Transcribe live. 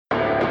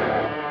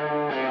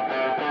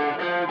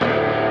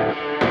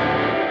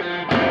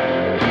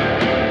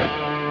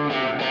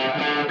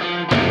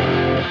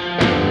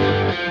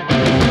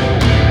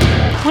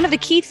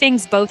key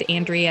things both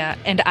Andrea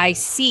and I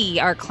see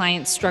our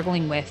clients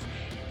struggling with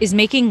is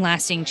making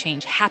lasting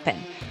change happen.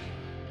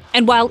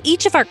 And while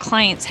each of our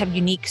clients have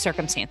unique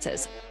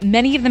circumstances,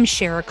 many of them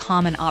share a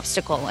common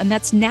obstacle, and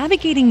that's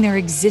navigating their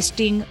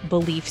existing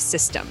belief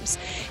systems.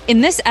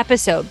 In this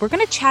episode, we're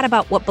going to chat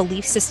about what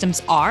belief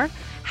systems are,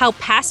 how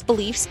past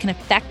beliefs can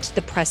affect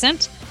the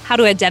present, how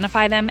to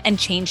identify them and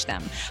change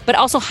them, but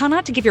also how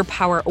not to give your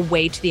power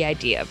away to the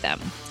idea of them.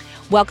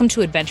 Welcome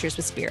to Adventures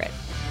with Spirit.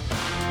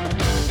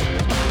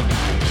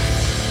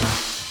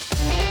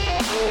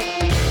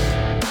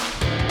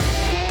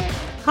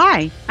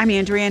 Hi, I'm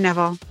Andrea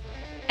Neville.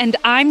 And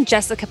I'm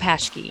Jessica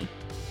Paschke.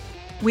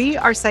 We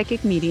are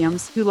psychic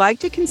mediums who like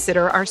to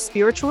consider our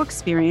spiritual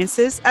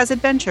experiences as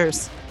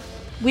adventures.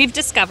 We've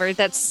discovered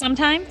that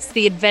sometimes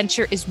the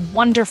adventure is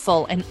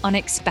wonderful and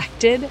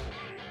unexpected,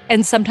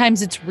 and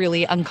sometimes it's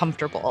really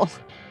uncomfortable.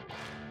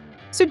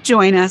 So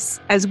join us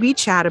as we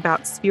chat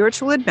about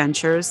spiritual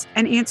adventures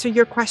and answer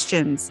your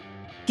questions,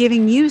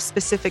 giving you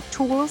specific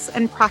tools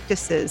and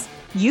practices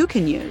you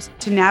can use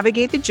to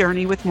navigate the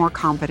journey with more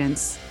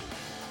confidence.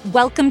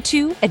 Welcome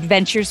to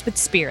Adventures with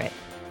Spirit.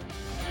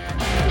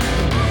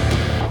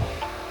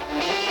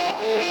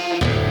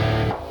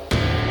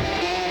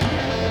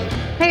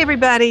 Hey,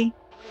 everybody.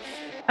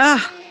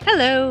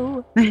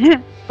 Hello.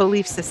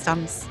 Belief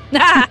systems.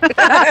 Ugh.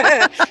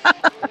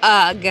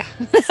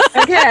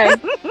 Okay.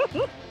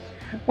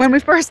 When we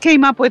first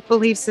came up with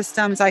belief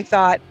systems, I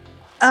thought,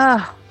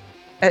 that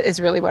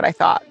is really what I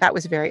thought. That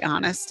was very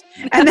honest.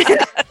 And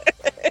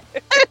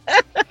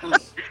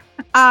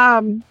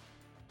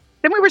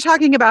then we were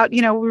talking about, we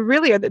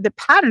really are the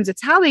patterns.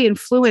 It's how they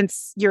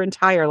influence your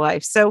entire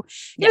life. So,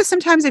 you know,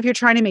 sometimes if you're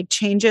trying to make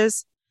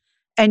changes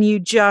and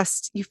you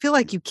feel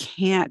like you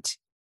can't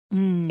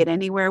get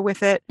anywhere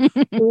with it,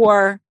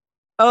 or,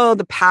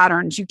 the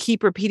patterns, you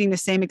keep repeating the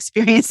same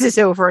experiences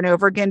over and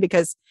over again,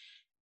 because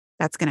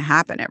that's going to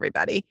happen,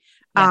 everybody.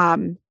 Yeah.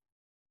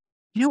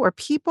 Or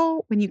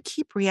people, when you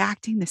keep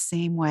reacting the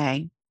same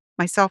way,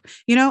 myself,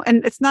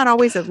 and it's not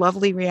always a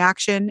lovely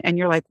reaction. And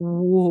you're like,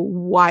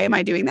 why am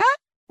I doing that?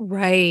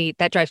 Right.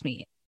 That drives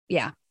me.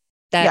 Yeah.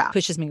 That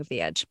pushes me over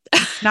the edge.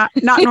 Not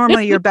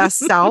normally your best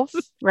self.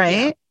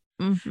 Right.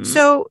 Yeah. Mm-hmm.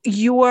 So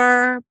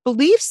your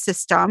belief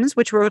systems,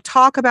 which we'll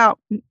talk about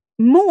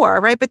more,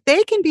 right? But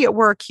they can be at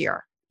work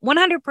here.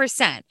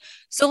 100%.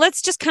 So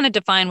let's just kind of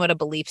define what a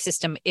belief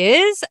system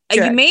is.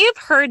 Sure. You may have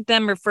heard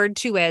them referred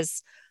to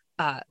as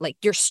like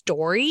your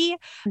story,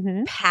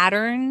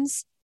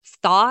 patterns,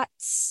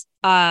 thoughts.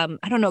 I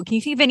don't know. Can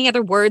you think of any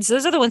other words?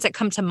 Those are the ones that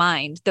come to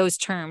mind, those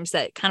terms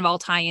that kind of all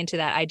tie into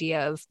that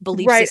idea of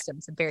belief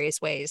systems in various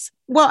ways.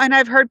 Well, and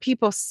I've heard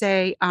people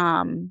say,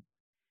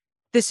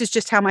 this is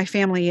just how my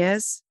family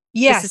is.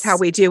 Yes. This is how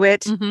we do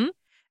it.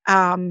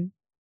 Mm-hmm.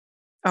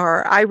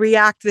 Or I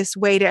react this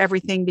way to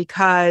everything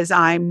because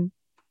I'm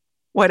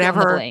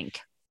whatever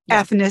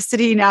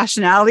ethnicity,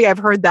 nationality. I've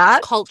heard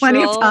that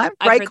plenty of times,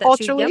 right?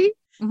 Culturally. Yep.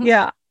 Mm-hmm.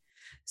 Yeah.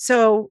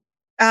 So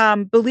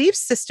belief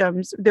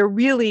systems, they're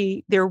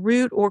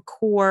root or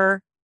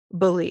core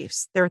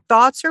beliefs. They're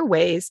thoughts or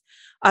ways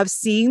of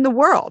seeing the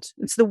world.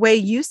 It's the way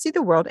you see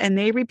the world, and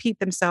they repeat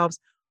themselves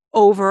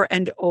over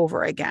and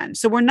over again.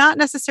 So we're not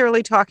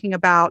necessarily talking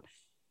about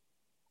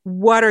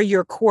what are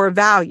your core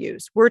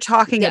values. We're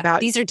talking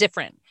about... These are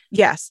different.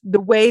 Yes. The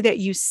way that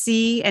you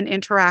see and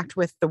interact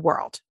with the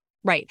world.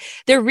 Right.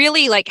 They're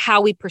really like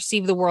how we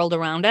perceive the world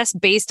around us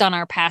based on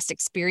our past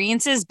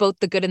experiences, both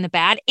the good and the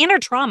bad, and our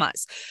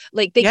traumas.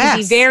 Like they can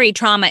be very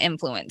trauma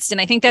influenced. And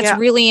I think that's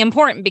really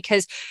important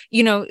because,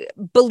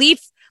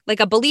 like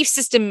a belief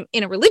system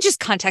in a religious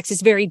context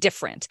is very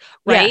different,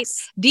 right?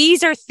 Yes.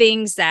 These are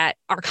things that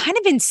are kind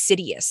of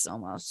insidious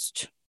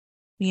almost,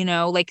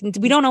 like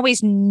we don't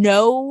always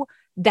know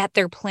that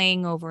they're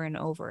playing over and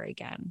over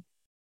again.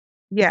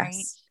 Yes.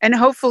 Right? And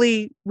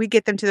hopefully we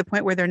get them to the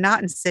point where they're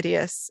not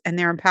insidious and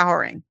they're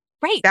empowering.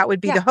 Right. That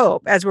would be the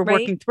hope as we're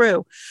working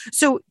through.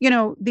 So,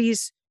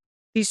 these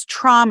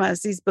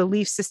traumas, these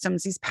belief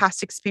systems, these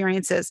past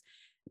experiences,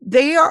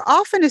 they are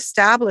often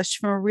established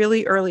from a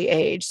really early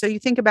age. So you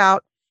think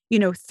about,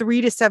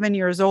 3 to 7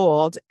 years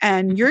old,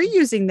 and you're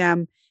using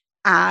them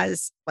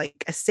as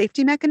like a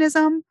safety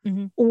mechanism,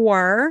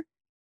 or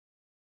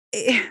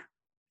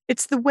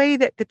it's the way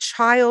that the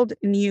child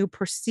in you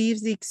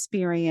perceives the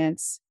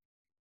experience,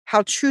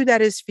 how true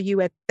that is for you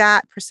at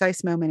that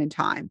precise moment in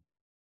time.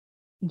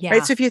 Yeah.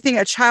 Right. So if you think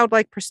a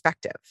childlike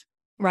perspective.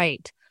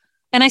 Right.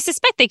 And I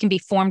suspect they can be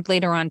formed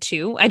later on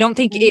too. I don't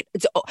think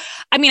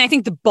I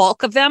think the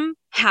bulk of them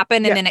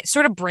happen and then it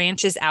sort of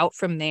branches out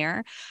from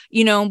there,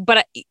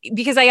 but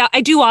because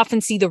I do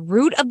often see the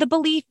root of the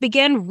belief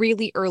begin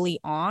really early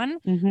on.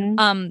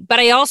 But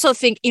I also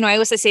think, I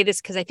also say this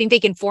because I think they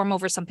can form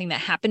over something that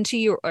happened to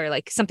you or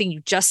like something you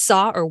just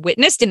saw or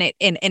witnessed, and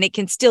it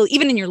can still,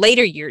 even in your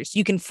later years,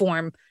 you can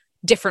form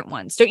different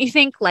ones. Don't you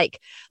think? Like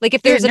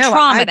if there's a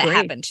trauma that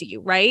happened to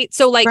you, right?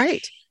 So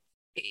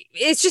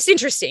it's just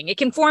interesting. It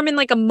can form in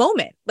like a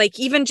moment, like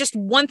even just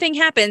one thing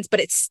happens, but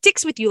it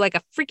sticks with you like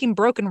a freaking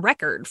broken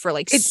record for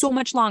so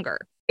much longer.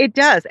 It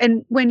does.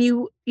 And when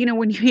you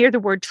hear the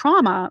word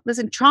trauma,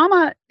 listen,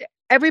 trauma,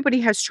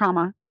 everybody has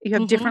trauma. You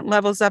have different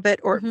levels of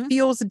it, or it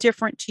feels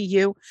different to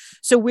you.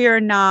 So we're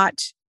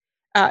not,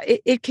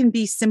 it can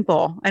be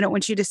simple. I don't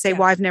want you to say,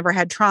 well, I've never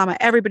had trauma.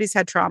 Everybody's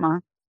had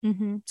trauma.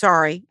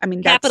 Sorry. I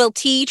mean, capital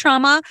T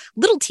trauma,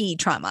 little t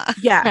trauma.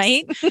 Yes.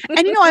 Right.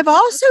 And, I've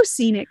also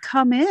seen it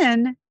come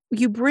in.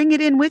 You bring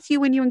it in with you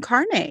when you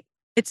incarnate.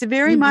 It's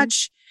very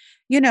much,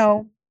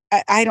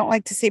 I don't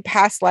like to say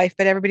past life,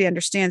 but everybody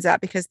understands that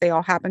because they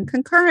all happen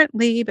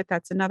concurrently, but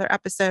that's another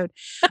episode.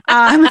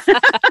 But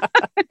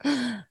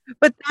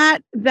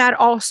that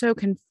also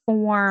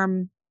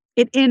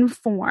it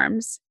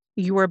informs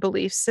your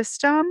belief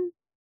system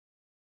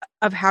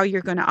of how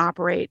you're going to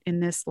operate in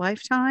this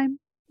lifetime.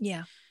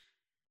 Yeah.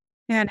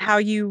 And how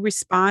you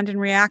respond and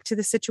react to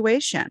the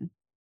situation.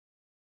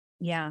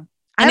 Yeah.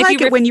 I like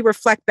it when you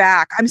reflect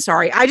back. I'm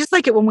sorry. I just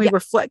like it when we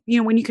reflect,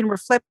 when you can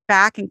reflect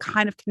back and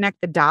kind of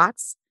connect the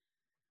dots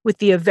with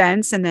the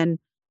events and then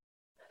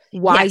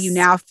why you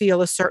now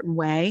feel a certain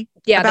way.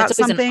 Yeah. About That's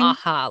always something. An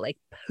aha, like,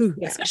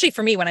 especially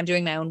for me when I'm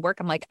doing my own work,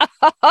 I'm like,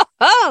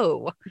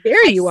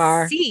 there you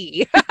are.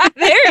 See,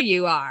 there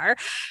you are.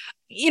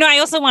 I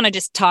also want to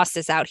just toss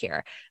this out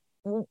here.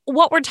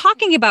 What we're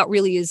talking about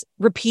really is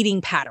repeating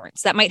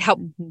patterns. That might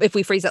help if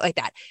we phrase it like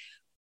that.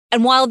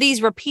 And while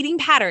these repeating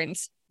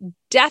patterns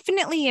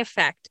definitely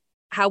affect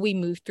how we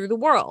move through the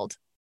world,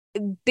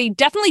 they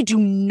definitely do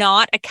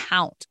not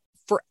account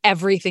for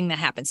everything that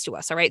happens to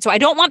us. All right. So I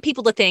don't want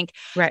people to think,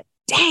 right,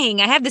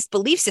 dang, I have this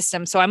belief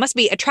system, so I must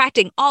be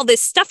attracting all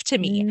this stuff to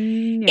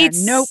me.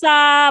 It's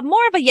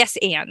more of a yes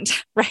and,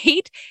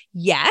 right?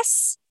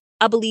 Yes,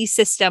 a belief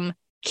system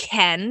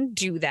can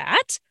do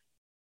that.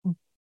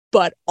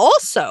 But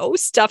also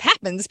stuff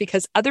happens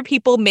because other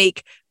people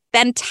make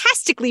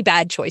fantastically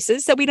bad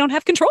choices that we don't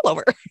have control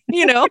over,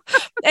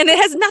 and it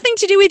has nothing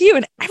to do with you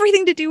and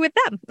everything to do with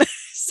them.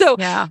 So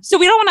we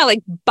don't want to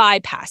like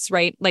bypass,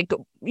 right? Like,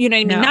 you know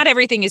what I mean? Not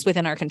everything is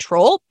within our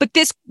control,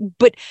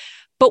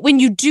 but when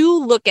you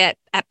do look at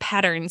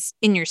patterns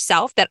in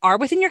yourself that are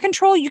within your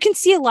control, you can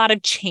see a lot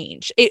of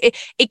change. It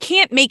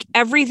can't make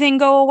everything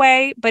go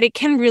away, but it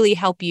can really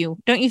help you.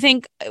 Don't you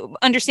think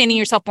understanding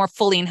yourself more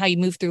fully and how you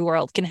move through the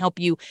world can help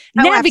you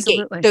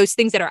navigate those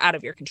things that are out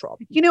of your control?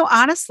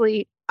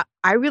 Honestly,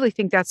 I really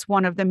think that's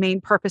one of the main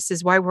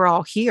purposes why we're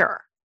all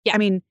here. Yeah. I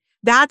mean,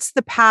 that's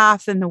the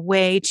path and the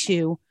way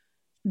to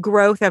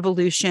growth,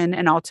 evolution,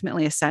 and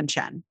ultimately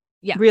ascension.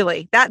 Yeah.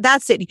 Really,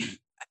 that's it.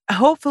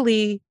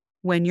 Hopefully,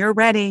 when you're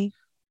ready,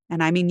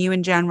 and I mean you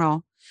in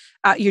general,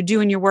 you're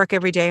doing your work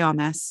every day on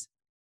this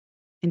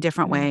in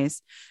different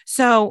ways.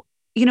 So,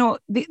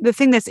 the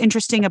thing that's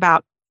interesting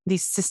about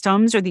these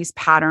systems or these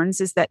patterns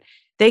is that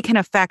they can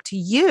affect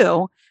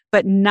you,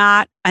 but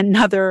not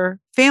another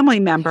family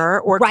member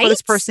or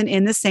close person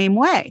in the same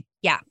way.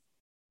 Yeah.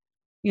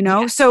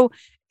 So,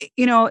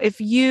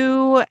 if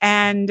you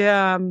and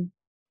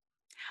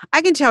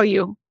I can tell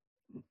you,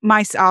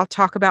 I'll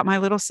talk about my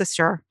little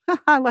sister.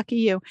 Lucky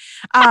you.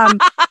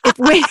 If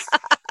we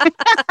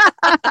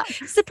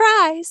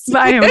surprise,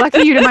 I know, lucky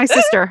you to my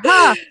sister.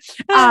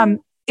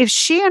 If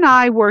she and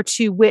I were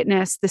to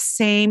witness the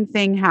same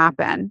thing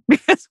happen,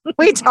 because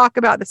we talk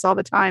about this all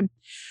the time,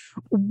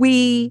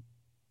 we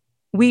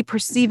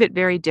perceive it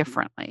very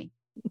differently.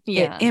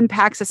 Yeah. It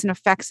impacts us and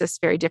affects us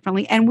very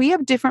differently, and we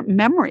have different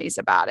memories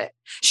about it.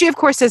 She, of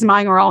course, says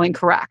mine are all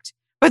incorrect.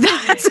 But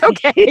that's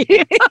okay.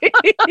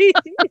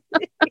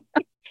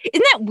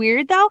 Isn't that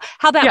weird, though,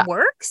 how that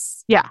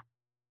works? Yeah.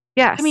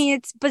 Yes. I mean,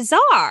 it's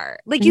bizarre.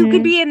 Like you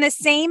could be in the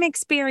same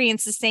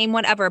experience, the same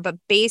whatever, but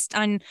based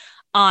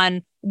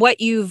on what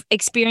you've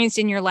experienced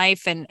in your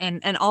life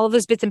and all of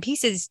those bits and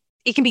pieces,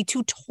 it can be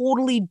two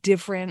totally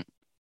different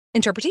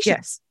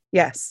interpretations.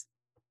 Yes.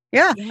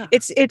 Yeah.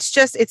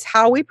 It's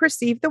how we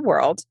perceive the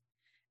world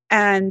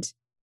and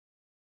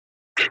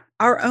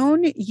our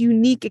own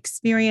unique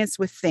experience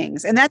with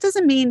things. And that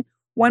doesn't mean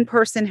one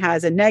person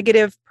has a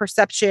negative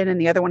perception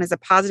and the other one has a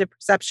positive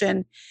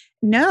perception.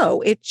 No,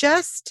 it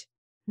just,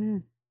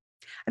 I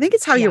think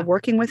it's how you're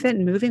working with it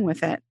and moving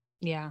with it.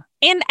 Yeah.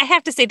 And I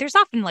have to say, there's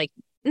often like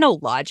no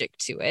logic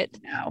to it.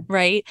 No.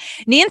 Right.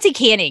 Nancy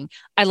Canning.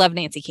 I love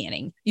Nancy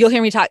Canning. You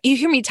hear me talk.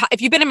 If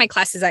you've been in my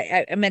classes,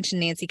 I mentioned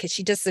Nancy because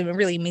she does some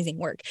really amazing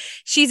work.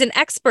 She's an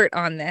expert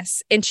on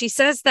this. And she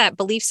says that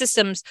belief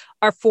systems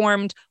are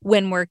formed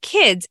when we're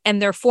kids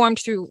and they're formed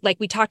through, like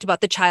we talked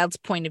about, the child's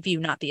point of view,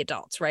 not the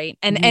adults. Right.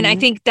 And I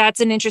think that's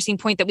an interesting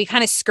point that we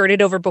kind of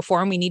skirted over before.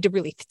 And we need to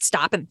really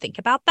stop and think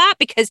about that,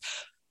 because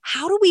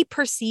how do we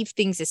perceive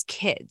things as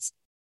kids?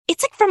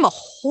 It's like from a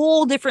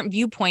whole different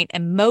viewpoint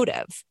and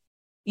motive.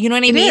 You know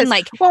what I mean?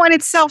 Like, well, and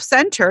it's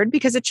self-centered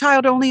because a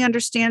child only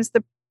understands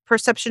the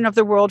perception of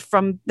the world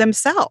from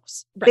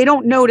themselves. Right. They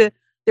don't know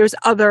there's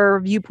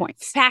other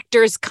viewpoints,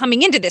 factors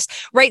coming into this,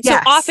 right?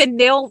 Yes. So often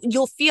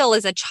you'll feel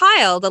as a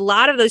child, a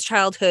lot of those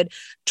childhood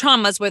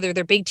traumas, whether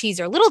they're big T's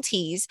or little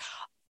T's,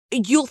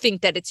 you'll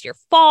think that it's your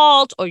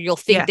fault, or you'll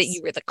think that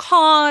you were the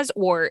cause,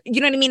 or you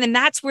know what I mean? And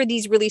that's where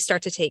these really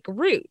start to take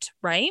root,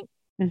 right?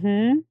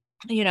 Mm-hmm.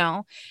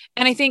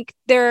 And I think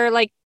they're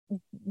like,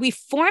 we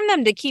form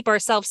them to keep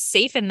ourselves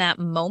safe in that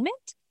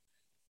moment.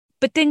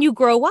 But then you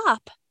grow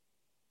up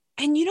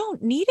and you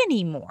don't need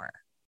any more.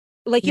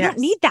 Like you don't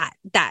need that.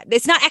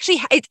 It's not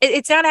actually,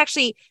 it's not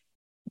actually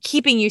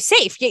keeping you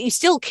safe, yet you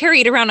still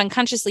carry it around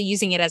unconsciously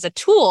using it as a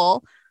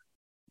tool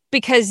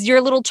because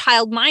your little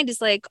child mind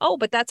is like, oh,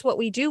 but that's what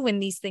we do when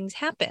these things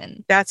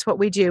happen. That's what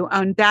we do.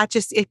 And that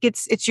just,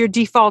 it's your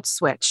default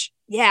switch.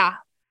 Yeah.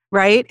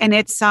 Right. And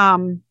it's,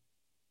 I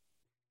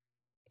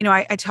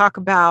talk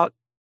about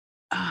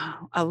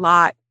a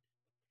lot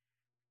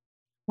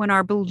when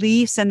our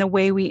beliefs and the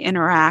way we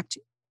interact,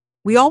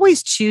 we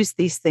always choose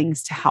these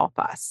things to help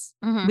us.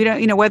 Mm-hmm. We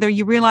don't, whether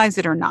you realize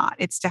it or not,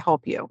 it's to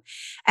help you.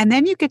 And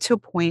then you get to a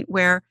point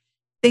where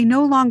they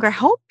no longer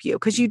help you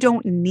because you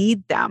don't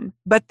need them,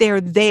 but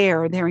they're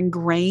there, they're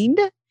ingrained.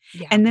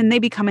 Yeah. And then they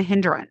become a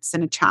hindrance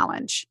and a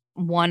challenge.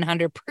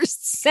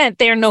 100%.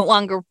 They're no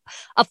longer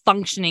a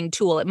functioning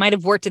tool. It might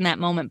have worked in that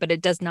moment, but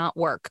it does not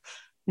work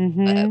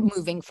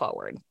moving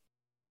forward.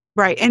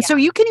 Right. And so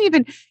you can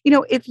even,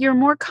 if you're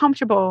more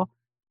comfortable,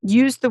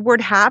 use the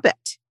word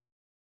habit.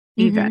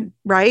 Even,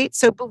 right?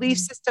 So belief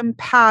system,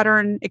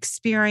 pattern,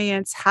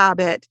 experience,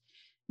 habit,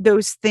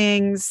 those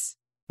things.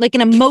 Like an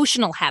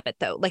emotional habit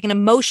though, like an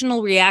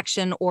emotional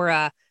reaction or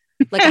a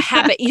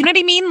habit. You know what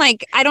I mean?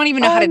 Like, I don't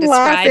even know how to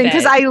describe it.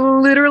 Because I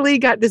literally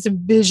got this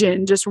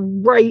vision just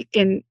right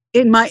in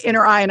my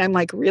inner eye. And I'm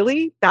like,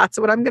 really? That's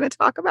what I'm going to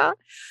talk about?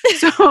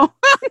 So,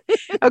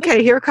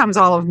 okay, here comes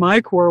all of my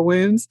core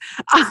wounds.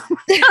 I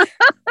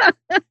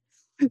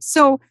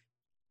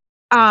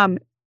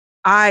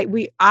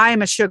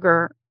am a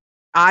sugar.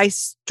 I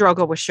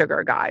struggle with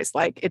sugar, guys.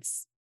 Like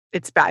it's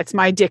bad. It's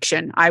my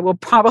addiction. I will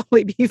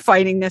probably be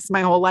fighting this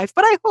my whole life,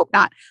 but I hope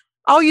not.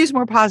 I'll use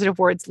more positive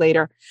words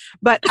later.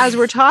 But as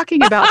we're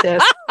talking about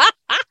this,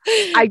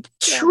 I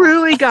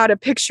truly got a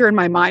picture in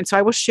my mind. So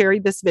I will share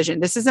this vision.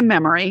 This is a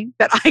memory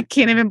that I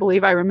can't even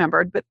believe I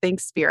remembered, but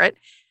thanks, Spirit.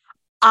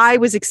 I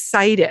was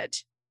excited.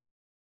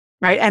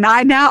 Right. And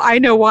I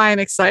know why I'm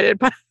excited,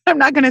 but I'm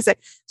not going to say.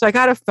 So I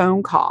got a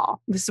phone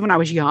call. This is when I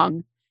was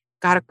young.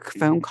 Got a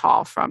phone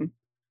call from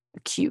a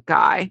cute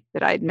guy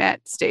that I'd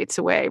met states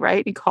away,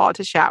 right? He called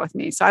to chat with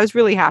me. So I was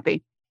really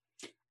happy.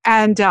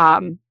 And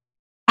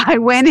I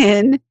went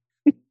in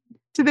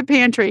to the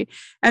pantry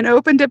and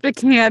opened up a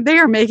can. They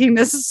are making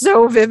this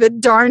so vivid,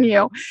 darn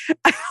you.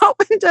 I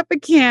opened up a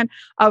can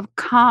of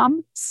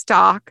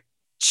Comstock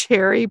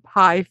cherry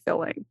pie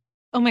filling.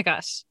 Oh my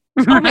gosh.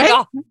 Right? Oh my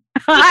God.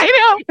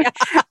 I know.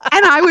 Yeah.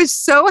 And I was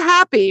so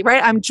happy,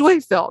 right? I'm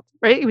joy-filled,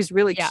 right? It was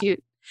really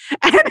cute.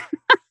 And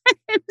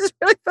it was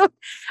really fun.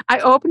 I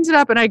opened it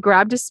up and I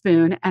grabbed a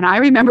spoon and I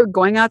remember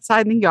going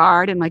outside in the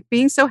yard and like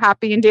being so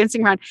happy and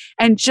dancing around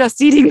and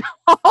just eating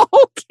a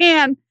whole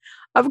can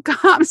of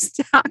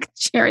Comstock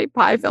cherry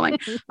pie filling.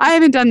 I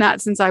haven't done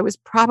that since I was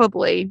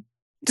probably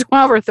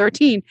 12 or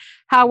 13.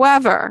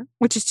 However,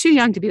 which is too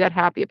young to be that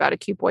happy about a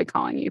cute boy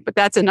calling you, but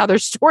that's another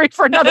story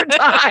for another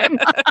time.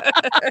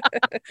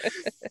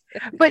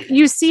 But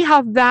you see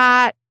how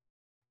that,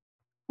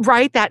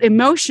 right, that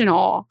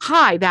emotional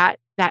high, that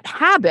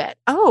habit,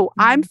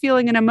 I'm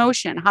feeling an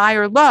emotion, high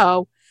or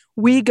low,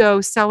 we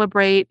go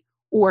celebrate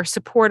or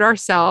support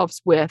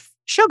ourselves with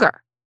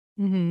sugar.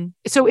 Mm-hmm.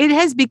 So it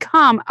has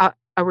become a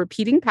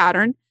repeating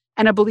pattern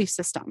and a belief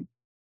system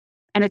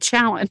and a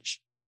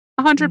challenge,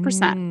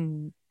 100%.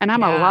 And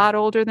I'm a lot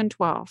older than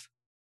 12.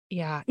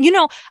 Yeah.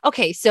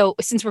 Okay, so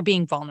since we're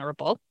being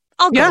vulnerable,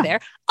 I'll go there.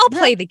 I'll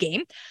play the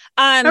game.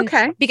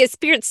 Okay. Because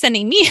Spirit's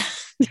sending me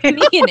an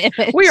image.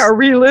 We are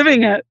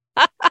reliving it.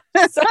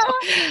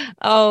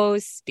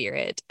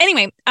 Spirit.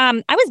 Anyway, I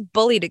was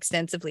bullied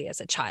extensively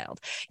as a child.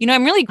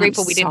 I'm really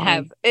grateful we didn't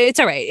have, it's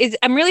all right.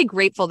 I'm really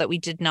grateful that we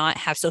did not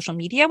have social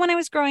media when I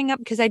was growing up,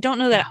 because I don't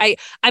know that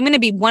I'm going to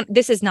be one,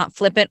 this is not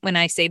flippant when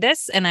I say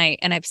this. And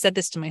I've said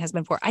this to my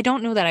husband before. I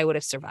don't know that I would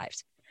have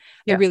survived.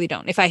 I really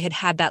don't, if I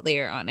had that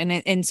layer on.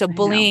 And so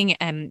bullying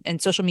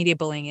and social media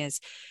bullying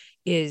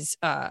is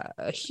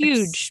a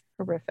huge,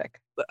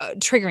 horrific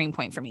triggering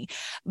point for me.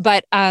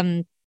 But,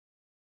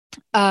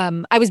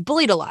 I was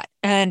bullied a lot,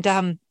 and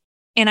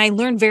I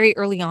learned very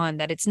early on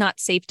that it's not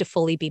safe to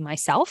fully be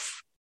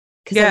myself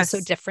because I'm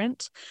so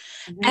different.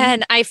 Mm-hmm.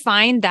 And I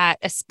find that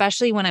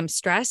especially when I'm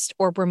stressed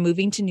or we're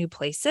moving to new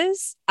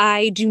places,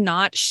 I do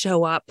not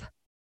show up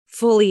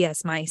fully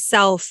as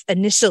myself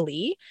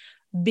initially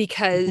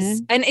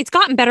because, and it's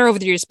gotten better over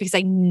the years because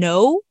I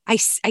know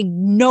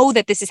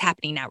that this is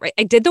happening now, right?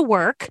 I did the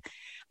work.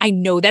 I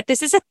know that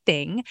this is a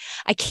thing.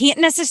 I can't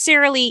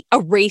necessarily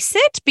erase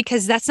it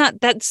because that's not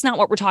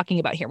what we're talking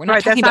about here. We're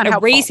not talking about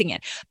erasing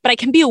it, but I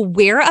can be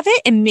aware of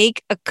it and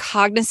make a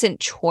cognizant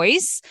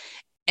choice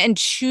and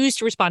choose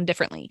to respond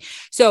differently.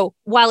 So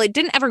while it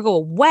didn't ever go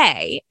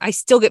away, I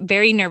still get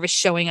very nervous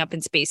showing up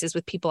in spaces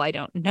with people I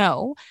don't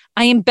know.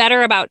 I am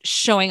better about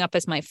showing up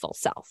as my full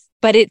self,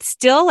 but it's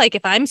still like,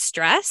 if I'm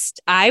stressed,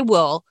 I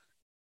will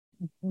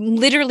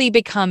literally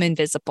become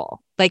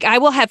invisible. Like I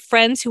will have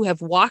friends who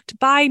have walked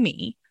by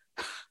me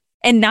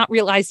and not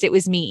realized it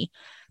was me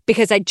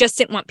because I just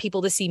didn't want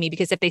people to see me,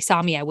 because if they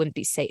saw me, I wouldn't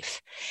be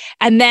safe.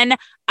 And then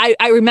I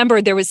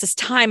remember there was this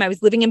time I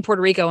was living in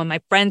Puerto Rico, and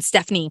my friend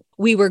Stephanie,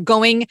 we were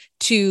going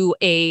to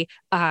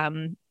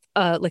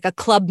like a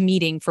club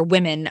meeting for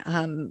women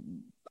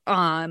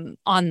on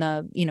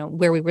the,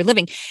 where we were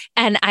living.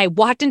 And I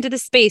walked into the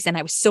space, and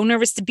I was so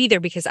nervous to be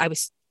there because I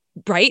was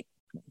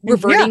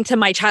reverting to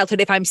my childhood.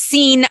 If I'm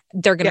seen,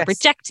 they're going to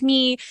reject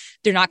me.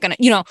 They're not going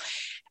to,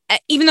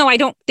 even though I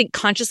don't think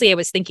consciously I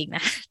was thinking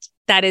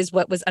that is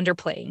what was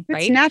underplaying,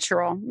 right? It's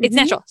natural. It's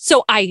natural.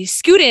 So I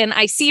scoot in,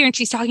 I see her, and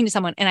she's talking to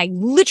someone, and I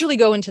literally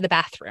go into the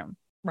bathroom,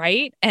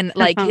 right? And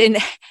like,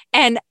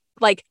 and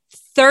like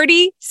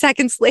 30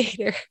 seconds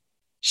later,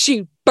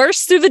 she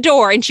bursts through the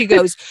door and she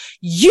goes,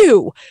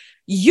 you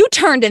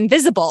turned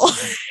invisible.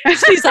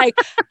 She's like,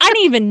 I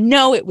didn't even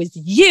know it was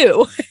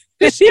you.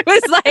 She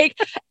was like,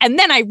 and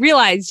then I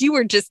realized you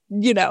were just,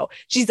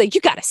 she's like,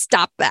 you got to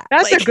stop that.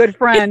 That's like, a good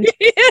friend.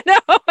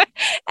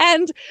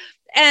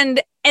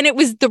 And it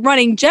was the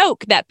running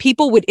joke that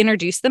people would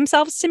introduce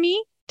themselves to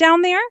me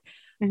down there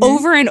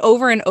over and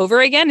over and over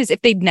again, as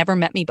if they'd never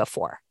met me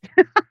before.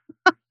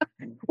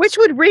 Which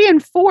would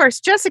reinforce,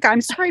 Jessica,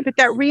 I'm sorry, but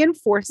that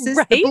reinforces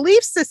the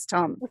belief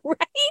system. Right?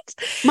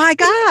 My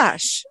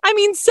gosh. I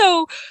mean,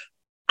 so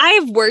I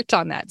have worked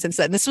on that since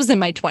then. This was in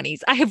my 20s.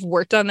 I have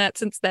worked on that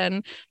since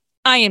then.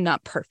 I am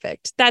not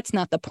perfect. That's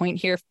not the point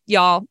here,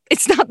 y'all.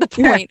 It's not the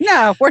point.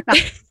 No, we're not.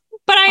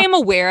 But I am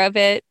aware of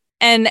it.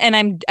 And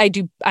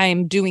I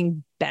am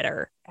doing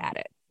better at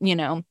it.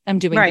 I'm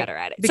doing better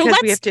at it. Because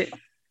we have to.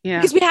 Yeah.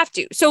 Because we have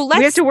to. So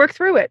we have to work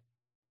through it.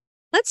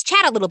 Let's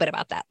chat a little bit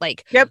about that.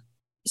 Yep.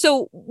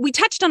 So we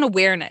touched on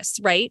awareness,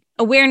 right?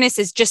 Awareness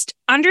is just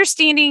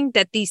understanding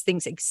that these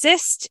things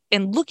exist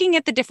and looking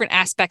at the different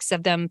aspects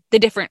of them, the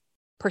different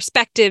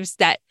perspectives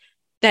that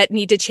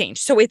need to change.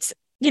 So it's,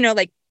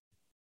 like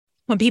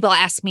when people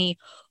ask me,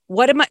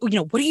 what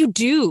do you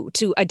do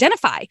to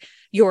identify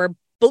your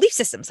belief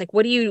systems? Like,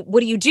 what do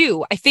you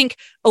do? I think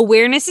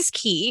awareness is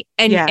key.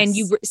 And, and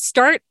you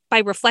start by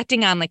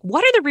reflecting on like,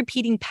 what are the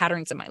repeating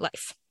patterns in my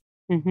life?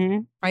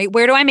 Right?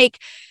 Where do I make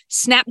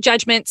snap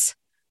judgments,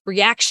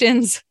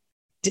 reactions,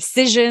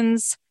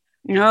 decisions?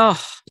 Oh,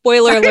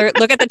 spoiler alert.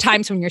 Look at the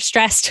times when you're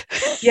stressed.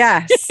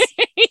 Yes.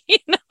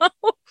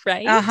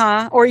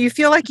 Right. Or you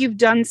feel like you've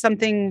done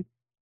something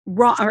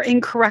wrong or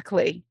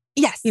incorrectly.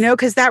 Yes.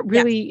 Because that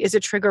really is a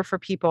trigger for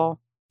people.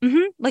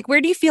 Like,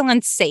 where do you feel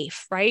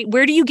unsafe? Right.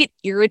 Where do you get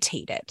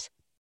irritated?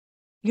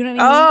 You know what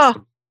I mean?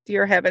 Oh,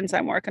 dear heavens.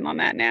 I'm working on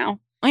that now.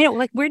 I know.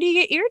 Like, where do you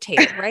get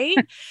irritated? Right.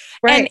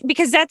 Right. And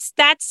because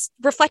that's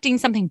reflecting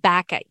something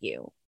back at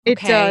you. It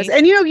does.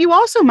 And, you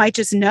also might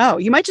just know.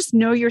 You might just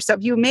know yourself.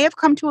 You may have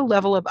come to a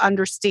level of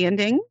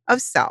understanding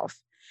of self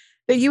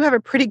that you have a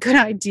pretty good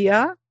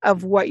idea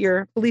of what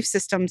your belief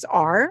systems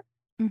are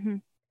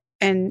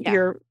and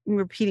your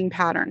repeating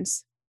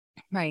patterns.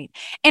 Right.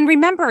 And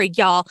remember,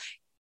 y'all,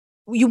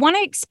 you want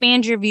to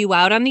expand your view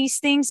out on these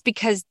things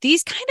because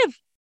these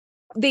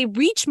they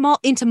reach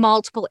into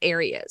multiple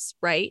areas,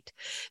 right?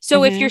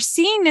 So if you're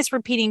seeing this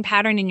repeating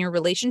pattern in your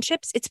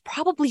relationships, it's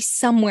probably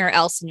somewhere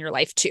else in your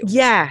life too.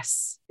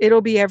 Yes,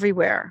 it'll be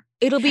everywhere.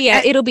 It'll be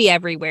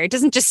everywhere. It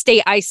doesn't just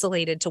stay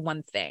isolated to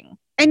one thing.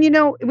 And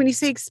when you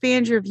say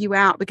expand your view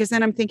out, because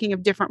then I'm thinking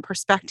of different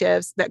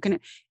perspectives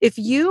if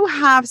you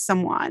have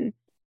someone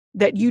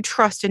that you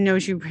trust and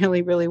knows you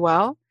really, really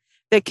well,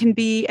 that can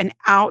be an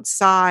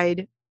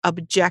outside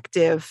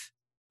objective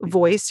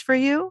voice for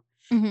you,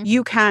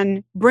 you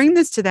can bring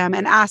this to them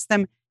and ask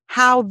them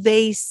how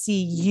they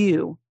see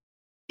you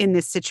in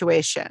this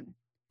situation.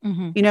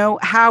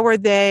 How are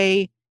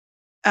they?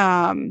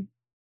 I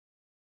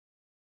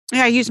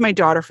use my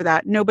daughter for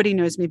that. Nobody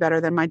knows me better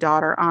than my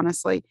daughter,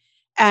 honestly.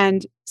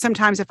 And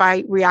sometimes if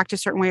I react a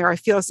certain way or I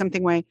feel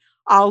something way,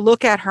 I'll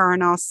look at her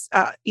and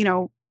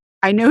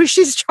I know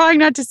she's trying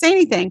not to say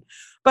anything,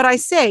 but I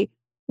say,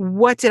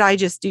 what did I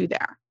just do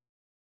there?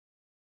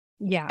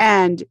 Yeah.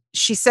 And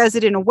she says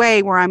it in a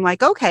way where I'm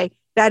like, okay,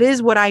 that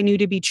is what I knew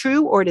to be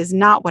true, or it is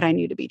not what I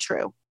knew to be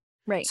true.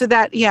 Right. So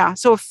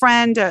so a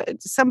friend,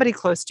 somebody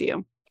close to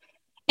you.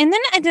 And then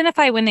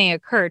identify when they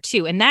occur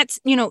too. And that's,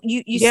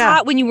 you saw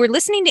it when you were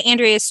listening to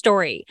Andrea's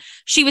story.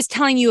 She was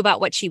telling you about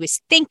what she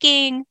was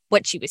thinking,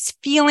 what she was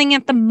feeling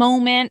at the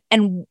moment,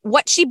 and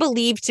what she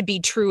believed to be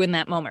true in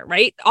that moment,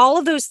 right? All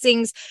of those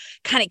things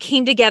kind of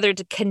came together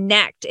to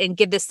connect and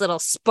give this little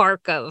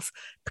spark of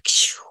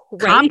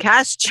right?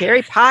 Comcast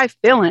cherry pie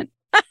filling.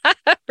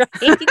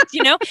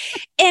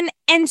 Right.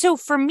 And so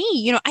for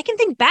me, I can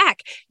think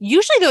back,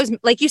 usually those,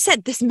 like you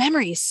said, this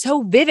memory is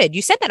so vivid.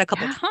 You said that a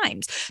couple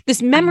times.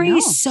 This memory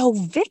is so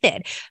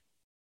vivid.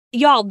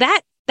 Y'all,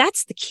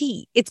 that's the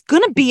key. It's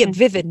going to be a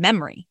vivid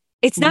memory.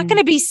 It's not going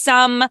to be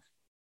some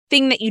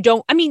thing that you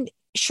don't,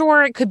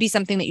 sure, it could be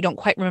something that you don't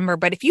quite remember,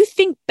 but if you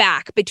think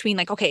back between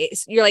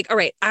you're like, all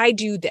right, I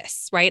do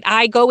this, right?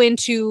 I go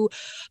into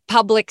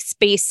public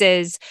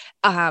spaces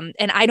and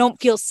I don't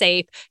feel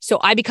safe. So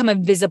I become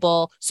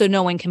invisible so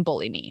no one can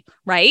bully me,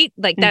 right?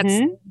 Like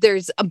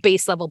there's a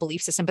base level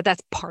belief system, but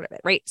that's part of it,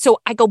 right? So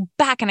I go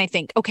back and I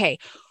think, okay,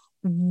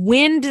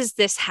 when does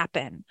this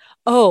happen?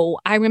 Oh,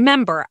 I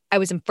remember I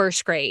was in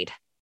first grade.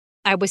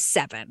 I was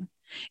 7.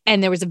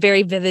 And there was a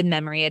very vivid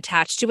memory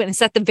attached to it. And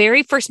it's not the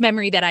very first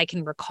memory that I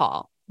can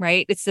recall,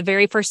 right? It's the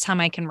very first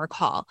time I can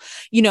recall.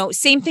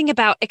 Same thing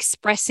about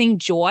expressing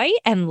joy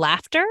and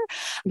laughter.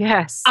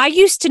 Yes. I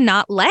used to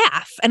not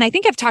laugh. And I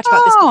think I've talked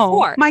about this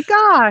before. My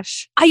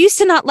gosh. I used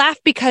to not laugh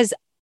because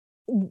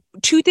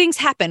 2 things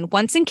happened.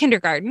 Once in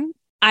kindergarten,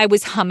 I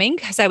was humming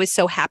because I was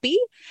so happy.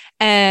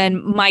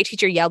 And my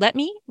teacher yelled at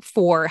me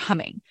for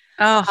humming.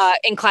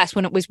 In class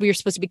when we were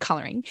supposed to be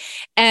coloring.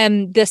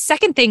 And the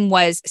second thing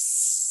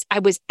was I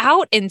was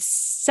out and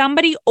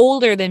somebody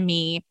older than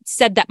me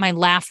said that my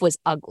laugh was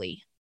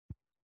ugly.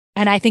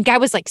 And I think I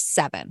was like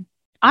 7.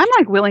 I'm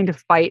like willing to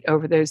fight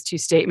over those 2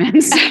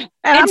 statements.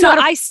 and so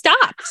I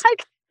stopped.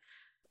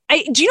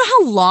 Do you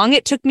know how long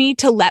it took me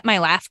to let my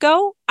laugh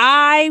go?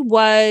 I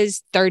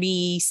was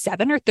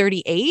 37 or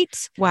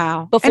 38.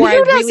 Wow. Before I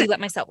really let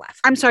myself laugh.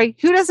 I'm sorry.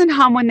 Who doesn't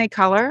hum when they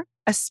color?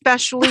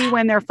 Especially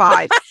when they're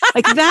 5.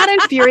 Like that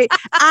infuriates.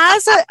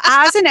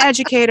 As an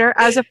educator,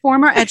 as a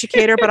former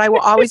educator, but I will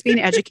always be an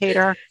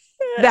educator,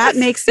 that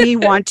makes me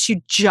want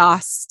to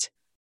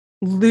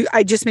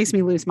it just makes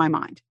me lose my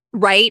mind.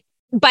 Right.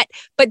 But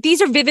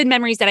these are vivid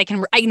memories that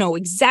I know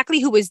exactly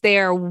who was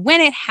there,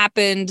 when it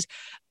happened.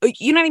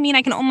 You know what I mean?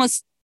 I can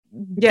almost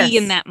be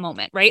in that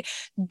moment, right?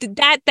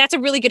 That's a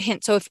really good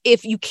hint. So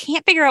if you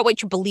can't figure out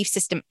what your belief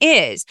system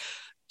is,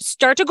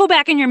 start to go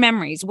back in your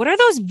memories. What are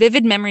those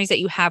vivid memories that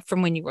you have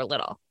from when you were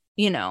little?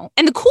 And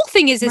the cool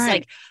thing is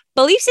like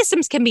belief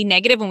systems can be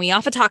negative and we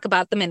often talk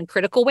about them in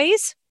critical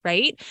ways,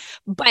 right?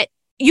 But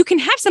you can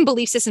have some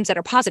belief systems that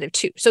are positive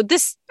too. So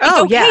it's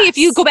okay if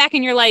you go back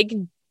and you're like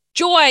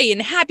joy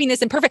and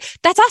happiness and perfect.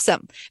 That's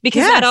awesome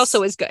because that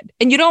also is good.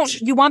 And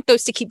you want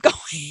those to keep going.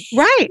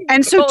 Right.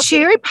 And so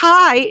cherry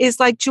pie is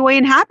like joy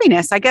and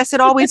happiness. I guess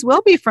it always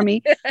will be for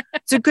me.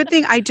 It's a good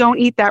thing I don't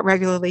eat that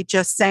regularly,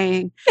 just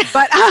saying.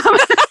 But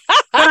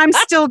but I'm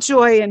still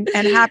joy and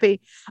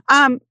happy.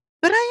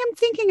 But I am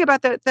thinking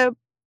about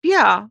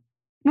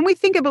when we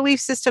think of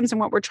belief systems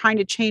and what we're trying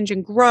to change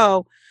and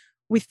grow,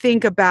 we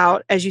think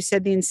about, as you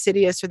said, the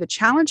insidious or the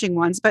challenging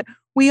ones, but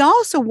we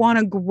also want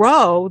to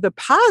grow the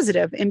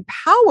positive,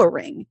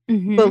 empowering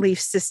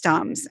belief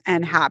systems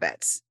and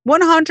habits.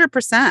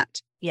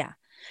 100%. Yeah.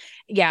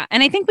 Yeah.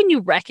 And I think when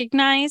you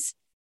recognize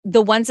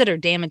the ones that are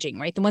damaging,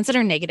 right? The ones that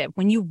are negative,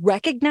 when you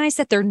recognize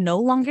that they're no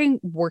longer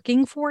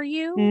working for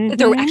you, that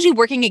they're actually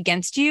working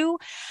against you,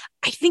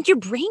 I think your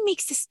brain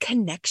makes this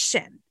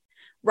connection,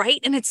 right?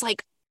 And it's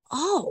like,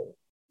 oh,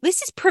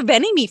 this is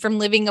preventing me from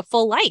living a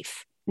full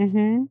life.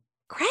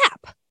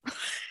 Crap.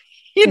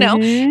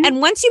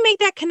 And once you make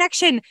that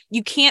connection,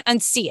 you can't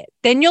unsee it.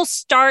 Then you'll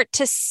start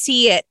to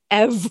see it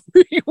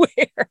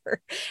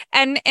everywhere.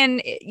 And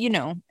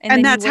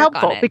that's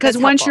helpful because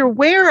once you're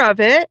aware of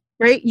it,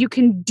 right, you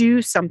can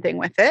do something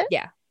with it.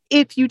 Yeah.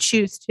 If you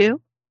choose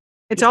to.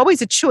 It's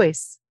always a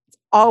choice. It's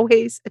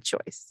always a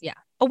choice. Yeah.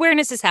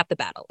 Awareness is half the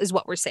battle is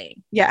what we're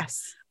saying.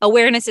 Yes.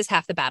 Awareness is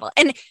half the battle.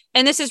 And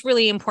this is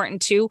really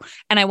important too.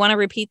 And I want to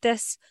repeat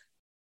this.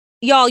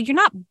 Y'all, you're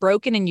not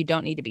broken and you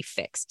don't need to be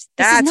fixed.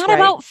 This is not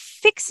about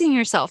fixing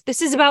yourself.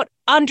 This is about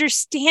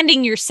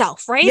understanding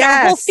yourself, right?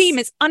 Yes. Our whole theme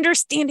is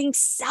understanding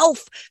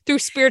self through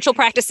spiritual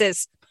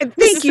practices.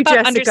 Thank you,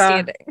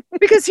 Jessica.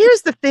 Because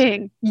here's the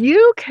thing.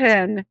 You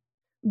can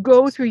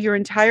go through your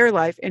entire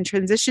life and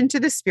transition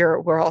to the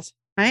spirit world,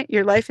 right?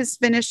 Your life is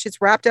finished.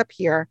 It's wrapped up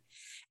here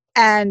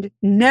and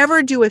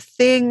never do a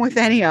thing with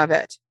any of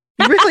it.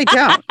 You really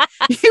don't.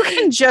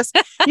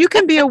 You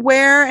can be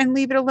aware and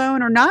leave it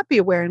alone or not be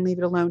aware and leave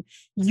it alone.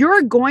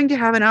 You're going to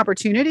have an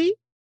opportunity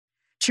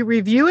to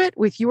review it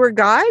with your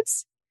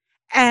guides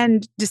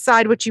and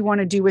decide what you want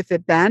to do with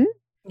it then.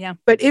 Yeah.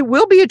 But it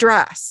will be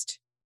addressed.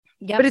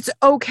 Yep. But it's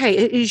okay.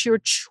 It is your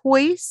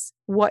choice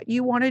what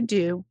you want to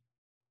do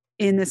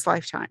in this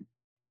lifetime.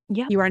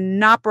 Yeah. You are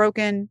not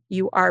broken.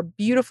 You are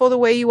beautiful the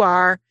way you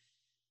are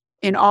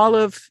in all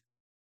of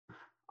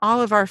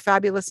our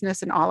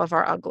fabulousness and all of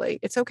our ugly.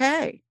 It's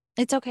okay.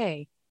 It's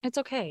okay. It's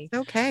okay.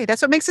 It's okay.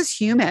 That's what makes us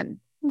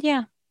human.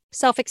 Yeah.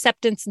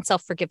 Self-acceptance and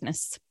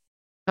self-forgiveness.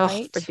 Oh,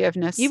 right?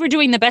 Forgiveness. You were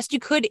doing the best you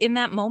could in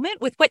that moment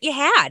with what you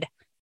had.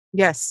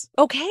 Yes.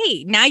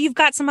 Okay. Now you've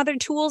got some other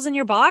tools in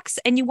your box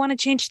and you want to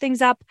change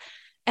things up.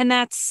 And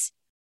that's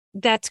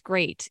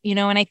great.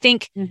 And I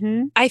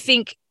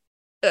think,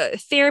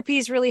 therapy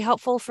is really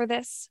helpful for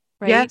this.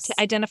 Right. Yes. To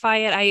identify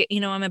it.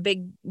 I'm a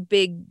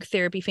big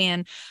therapy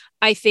fan.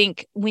 I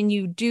think when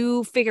you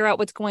do figure out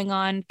what's going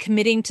on,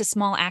 committing to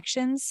small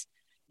actions,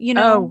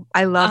 Oh,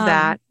 I love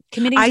that.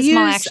 Committing to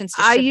small actions.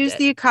 I use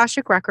the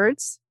Akashic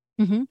Records.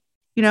 Mm-hmm.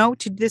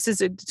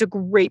 It's a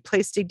great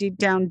place to dig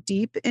down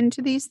deep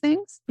into these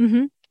things.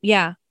 Mm-hmm.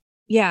 Yeah.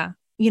 Yeah.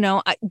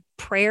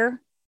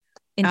 Prayer,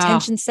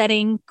 intention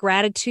setting,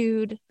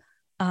 gratitude.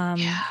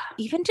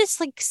 Even just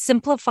like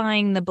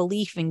simplifying the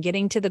belief and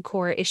getting to the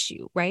core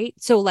issue, right?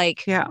 So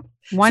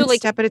one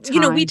step at a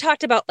time. We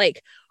talked about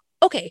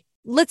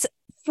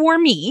for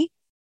me,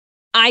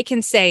 I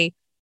can say,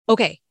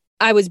 okay,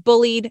 I was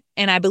bullied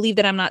and I believe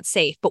that I'm not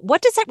safe. But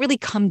what does that really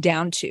come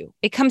down to?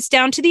 It comes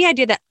down to the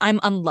idea that I'm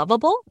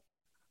unlovable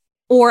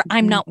or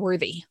I'm not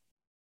worthy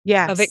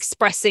of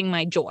expressing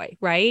my joy,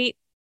 right?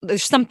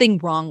 There's something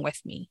wrong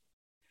with me.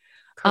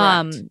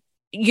 Correct.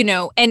 You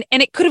know, and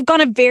it could have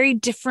gone a very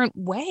different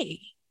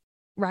way,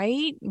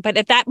 right? But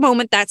at that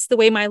moment, that's the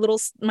way my little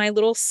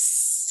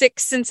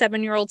 6 and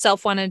 7-year-old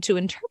self wanted to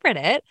interpret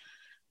it.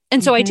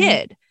 And so I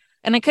did.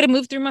 And I could have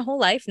moved through my whole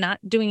life not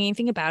doing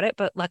anything about it,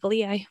 but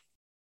luckily I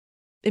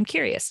am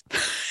curious.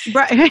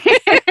 Right.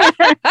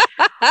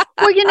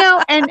 Well, you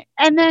know,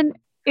 and then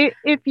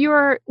if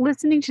you're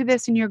listening to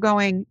this and you're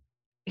going,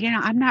 you know,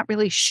 I'm not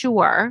really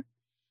sure,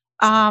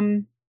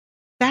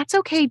 that's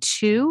okay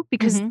too,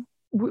 because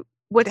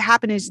what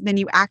happened is then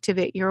you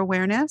activate your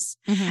awareness.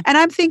 And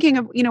I'm thinking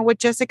of, you know, what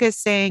Jessica is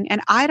saying,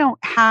 and I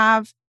don't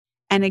have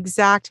an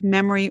exact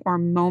memory or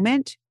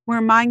moment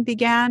where mine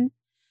began,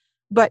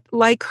 but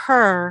like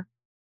her,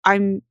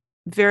 I'm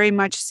very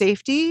much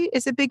safety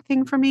is a big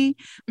thing for me,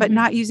 but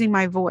not using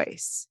my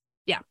voice.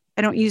 Yeah.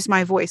 I don't use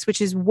my voice,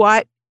 which is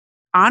what,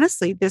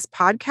 honestly, this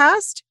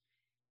podcast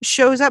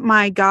shows up.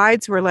 My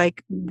guides were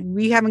like,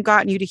 we haven't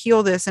gotten you to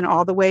heal this in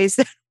all the ways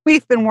that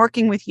we've been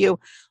working with you.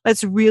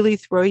 Let's really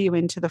throw you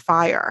into the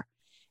fire.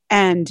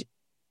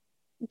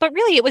 But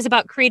really, it was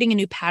about creating a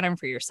new pattern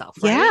for yourself,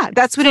 right? Yeah,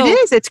 that's what it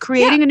is. It's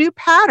creating a new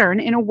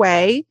pattern in a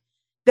way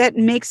that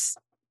makes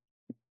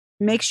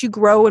you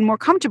grow and more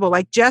comfortable.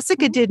 Like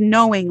Jessica did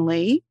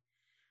knowingly,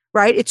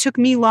 right? It took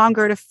me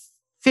longer to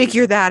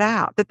figure that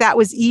out, that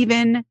was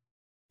even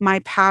my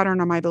pattern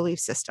or my belief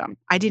system.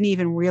 I didn't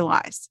even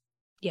realize.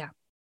 Yeah.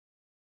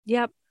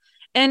 Yep.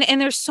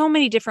 And there's so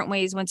many different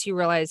ways once you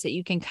realize that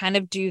you can kind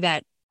of do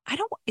that.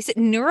 Is it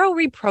neuro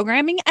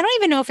reprogramming? I don't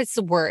even know if it's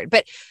the word,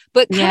 but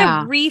kind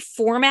of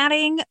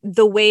reformatting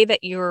the way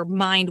that your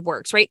mind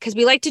works, right? Because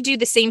we like to do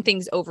the same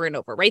things over and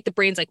over, right? The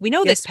brain's like, we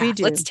know this path,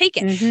 let's take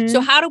it. So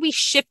how do we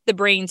shift the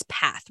brain's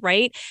path,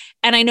 right?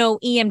 And I know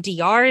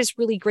EMDR is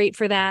really great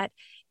for that.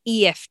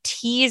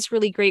 EFT is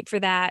really great for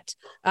that.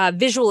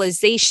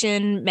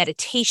 Visualization,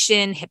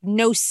 meditation,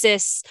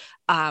 hypnosis,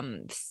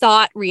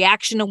 thought,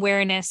 reaction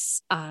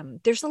awareness.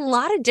 There's a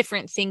lot of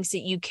different things that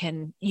you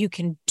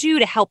can do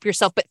to help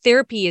yourself, but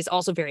therapy is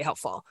also very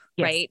helpful,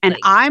 right? And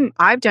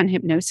I've done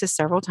hypnosis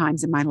several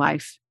times in my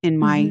life, in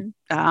my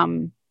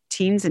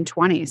teens and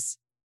 20s.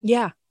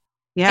 Yeah.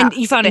 Yeah. And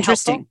you found it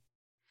interesting.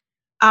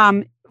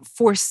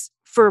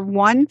 For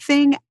one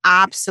thing,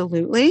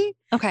 absolutely.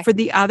 Okay. For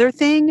the other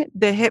thing,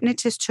 the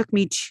hypnotist took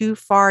me too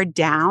far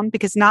down,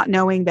 because not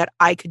knowing that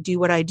I could do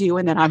what I do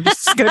and then I'm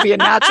just going to be a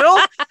natural.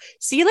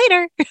 See you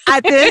later.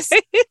 At this,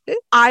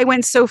 I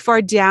went so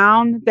far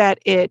down that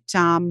it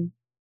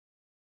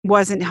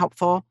wasn't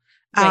helpful.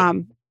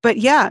 Right. But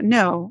yeah,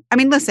 no. I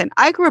mean, listen,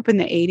 I grew up in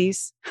the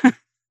 80s.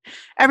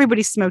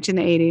 Everybody smoked in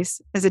the 80s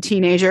as a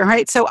teenager,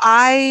 right? So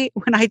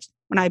when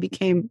I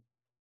became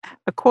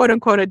a quote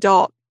unquote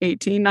adult,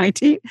 18,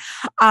 19,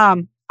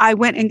 I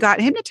went and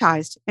got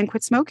hypnotized and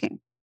quit smoking.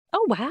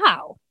 Oh,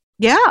 wow.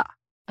 Yeah.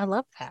 I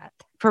love that.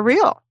 For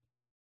real.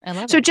 I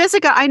love it. So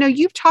Jessica, I know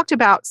you've talked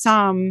about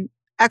some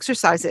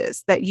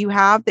exercises that you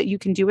have that you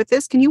can do with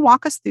this. Can you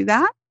walk us through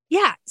that?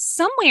 Yeah,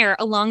 somewhere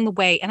along the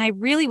way. And I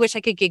really wish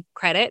I could give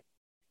credit.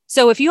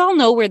 So if you all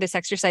know where this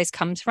exercise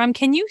comes from,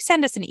 can you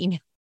send us an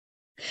email?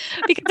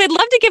 Because I'd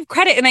love to give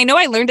credit. And I know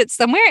I learned it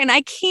somewhere and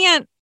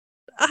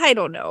I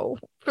don't know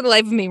for the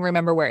life of me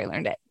remember where I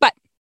learned it. But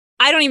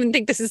I don't even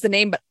think this is the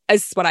name, but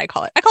this is what I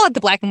call it. I call it the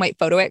black and white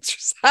photo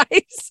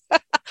exercise.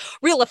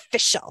 Real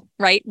official,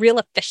 right? Real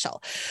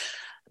official.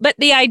 But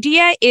the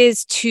idea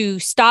is to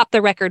stop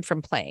the record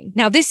from playing.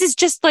 Now, this is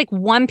just like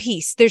one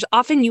piece.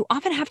 You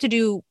often have to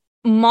do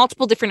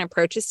multiple different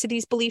approaches to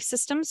these belief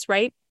systems,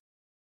 right?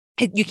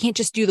 You can't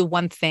just do the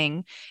one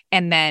thing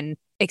and then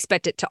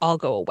expect it to all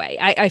go away.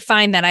 I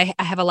find that I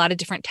have a lot of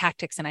different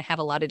tactics and I have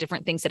a lot of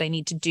different things that I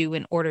need to do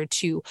in order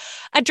to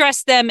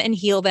address them and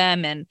heal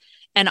them and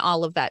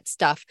all of that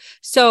stuff.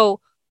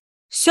 So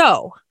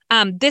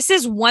this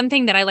is one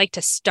thing that I like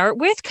to start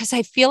with because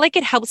I feel like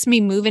it helps me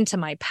move into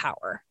my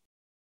power.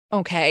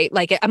 Okay.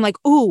 Like I'm like,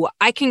 ooh,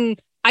 I can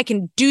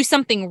do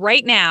something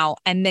right now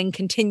and then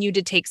continue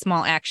to take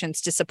small actions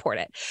to support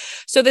it.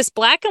 So this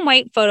black and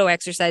white photo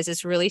exercise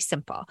is really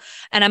simple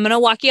and I'm going to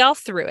walk you all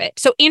through it.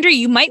 So Andrea,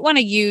 you might want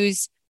to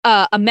use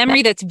a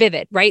memory that's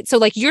vivid, right? So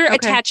like you're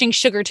attaching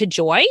sugar to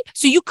joy.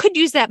 So you could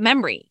use that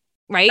memory,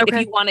 right? Okay.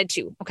 If you wanted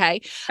to. Okay.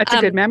 That's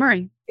a good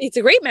memory. It's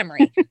a great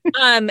memory.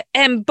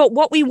 But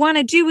what we want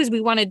to do is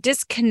we want to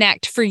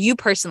disconnect for you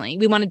personally.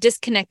 We want to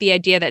disconnect the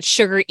idea that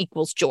sugar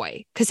equals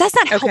joy because that's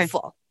not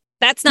helpful.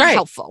 That's not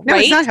helpful, no,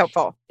 right? It's not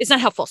helpful. It's not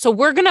helpful. So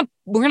we're gonna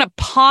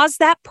pause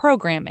that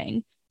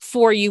programming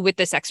for you with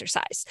this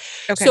exercise.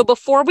 Okay. So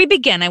before we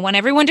begin, I want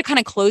everyone to kind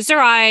of close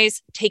their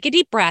eyes, take a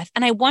deep breath,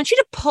 and I want you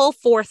to pull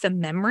forth a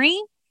memory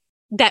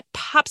that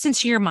pops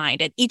into your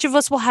mind. And each of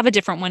us will have a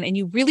different one, and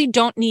you really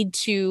don't need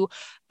to.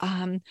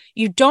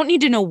 You don't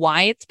need to know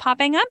why it's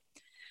popping up.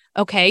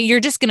 Okay, you're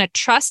just gonna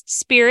trust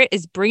spirit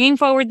is bringing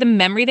forward the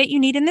memory that you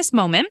need in this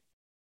moment.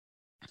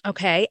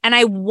 Okay. And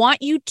I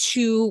want you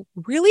to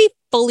really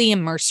fully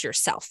immerse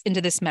yourself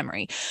into this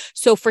memory.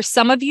 So for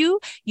some of you,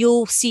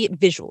 you'll see it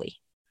visually,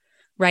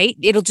 right?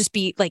 It'll just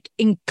be like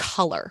in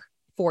color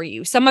for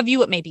you. Some of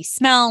you, it may be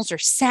smells or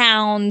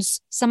sounds.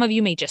 Some of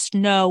you may just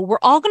know. We're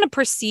all going to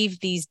perceive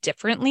these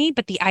differently,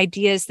 but the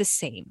idea is the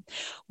same.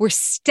 We're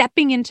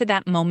stepping into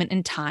that moment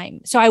in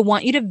time. So I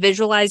want you to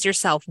visualize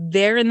yourself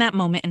there in that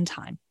moment in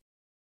time.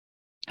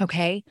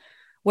 Okay.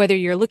 Whether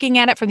you're looking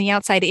at it from the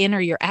outside in or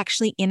you're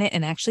actually in it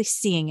and actually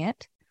seeing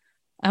it,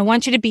 I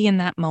want you to be in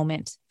that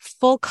moment,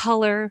 full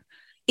color.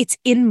 It's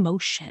in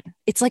motion.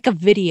 It's like a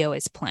video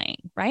is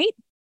playing, right?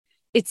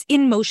 It's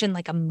in motion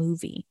like a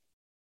movie.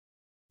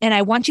 And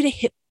I want you to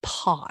hit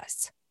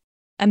pause.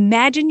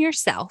 Imagine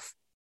yourself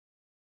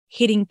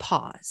hitting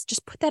pause.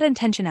 Just put that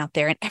intention out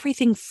there and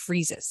everything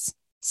freezes.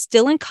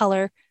 Still in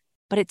color,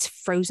 but it's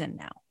frozen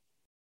now.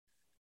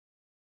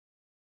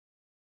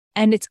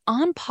 And it's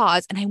on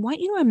pause. And I want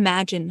you to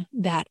imagine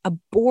that a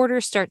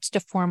border starts to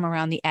form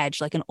around the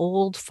edge, like an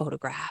old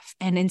photograph.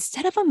 And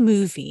instead of a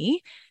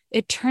movie,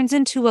 it turns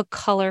into a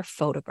color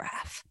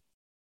photograph.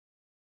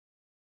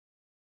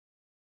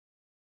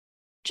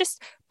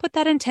 Just put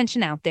that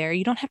intention out there.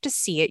 You don't have to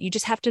see it. You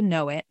just have to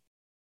know it.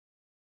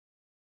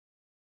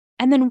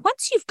 And then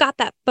once you've got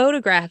that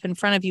photograph in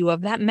front of you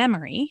of that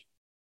memory,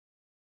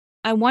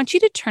 I want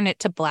you to turn it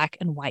to black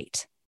and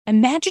white.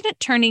 Imagine it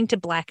turning to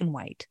black and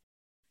white.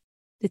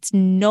 It's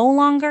no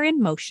longer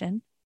in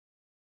motion,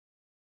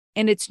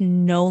 and it's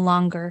no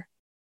longer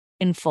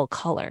in full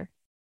color.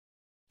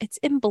 It's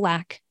in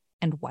black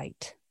and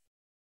white.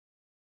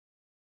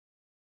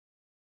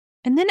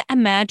 And then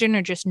imagine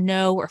or just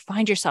know or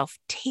find yourself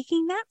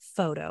taking that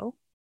photo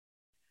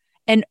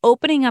and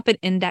opening up an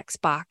index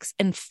box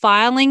and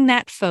filing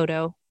that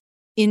photo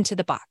into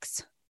the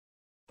box,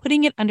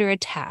 putting it under a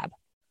tab.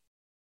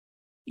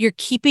 You're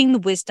keeping the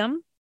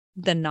wisdom,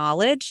 the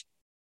knowledge,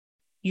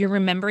 you're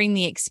remembering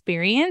the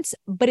experience,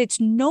 but it's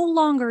no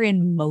longer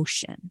in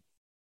motion.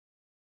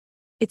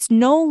 It's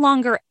no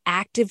longer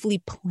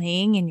actively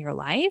playing in your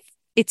life.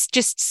 It's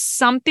just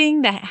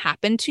something that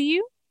happened to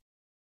you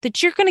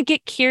that you're going to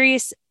get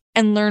curious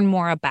and learn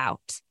more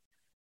about.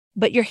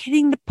 But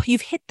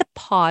you've hit the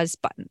pause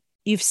button.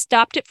 You've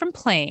stopped it from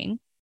playing,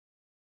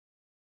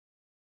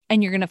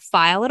 and you're going to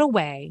file it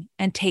away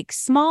and take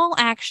small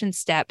action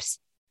steps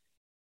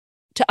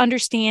to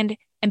understand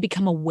and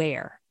become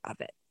aware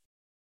of it.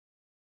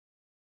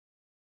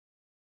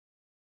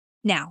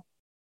 Now,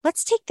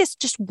 let's take this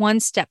just one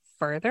step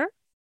further.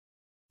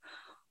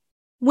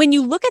 When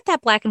you look at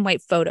that black and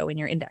white photo in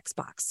your index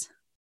box,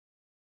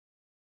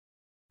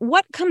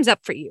 what comes up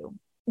for you?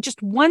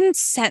 Just one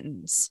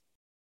sentence.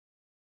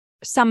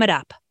 Sum it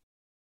up.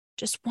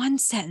 Just one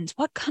sentence.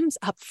 What comes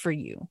up for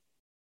you?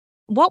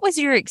 What was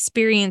your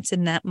experience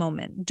in that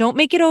moment? Don't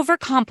make it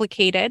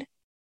overcomplicated.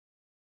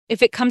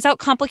 If it comes out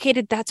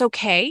complicated, that's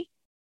okay,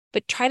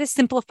 but try to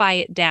simplify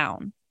it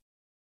down.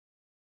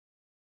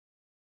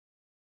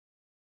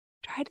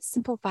 Try to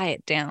simplify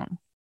it down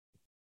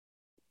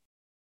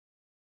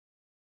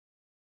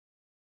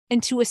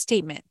into a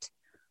statement.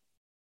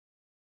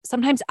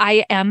 Sometimes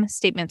I am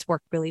statements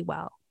work really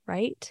well,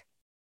 right?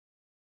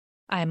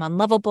 I am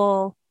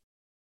unlovable.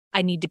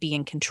 I need to be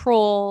in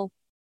control.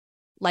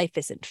 Life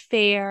isn't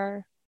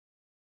fair.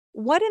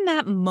 What in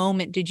that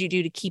moment did you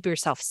do to keep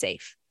yourself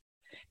safe?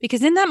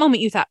 Because in that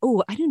moment you thought,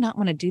 oh, I do not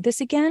want to do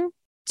this again.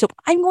 So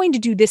I'm going to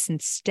do this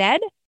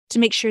instead to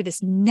make sure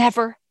this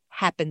never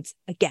happens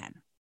again.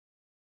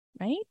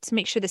 Right? To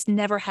make sure this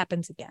never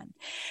happens again.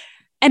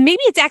 And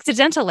maybe it's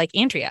accidental, like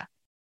Andrea.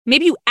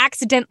 Maybe you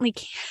accidentally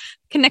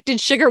connected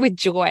sugar with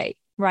joy,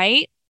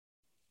 right?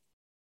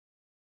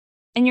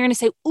 And you're going to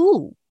say,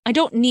 ooh, I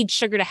don't need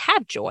sugar to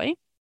have joy.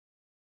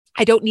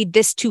 I don't need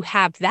this to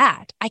have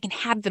that. I can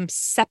have them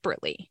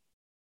separately,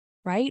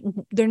 right?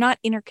 They're not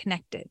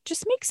interconnected.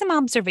 Just make some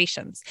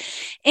observations.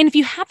 And if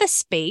you have a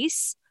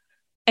space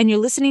and you're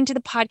listening to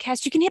the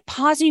podcast, you can hit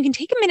pause and you can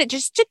take a minute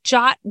just to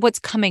jot what's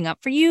coming up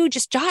for you.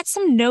 Just jot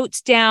some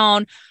notes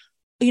down,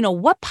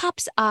 what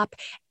pops up.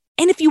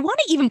 And if you want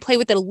to even play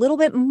with it a little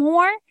bit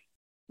more,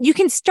 you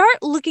can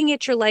start looking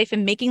at your life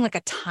and making like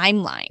a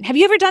timeline. Have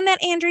you ever done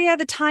that, Andrea,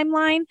 the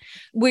timeline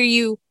where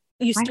you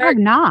start? I have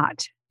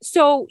not.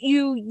 So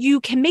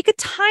you can make a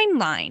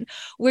timeline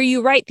where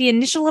you write the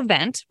initial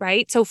event,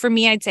 right? So for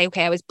me, I'd say,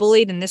 okay, I was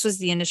bullied and this was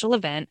the initial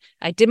event.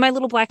 I did my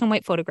little black and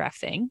white photograph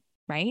thing,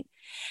 right?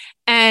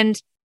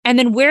 And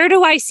then where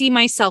do I see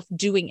myself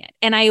doing it?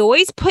 And I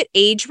always put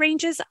age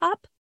ranges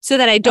up so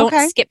that I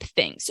don't skip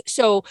things.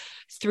 So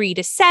 3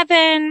 to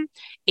 7,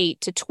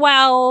 8 to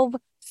 12,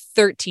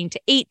 13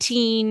 to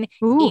 18,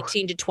 Ooh.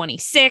 18 to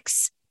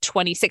 26,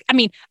 26. I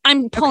mean,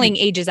 I'm pulling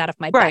ages out of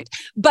my butt,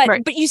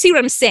 but you see what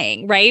I'm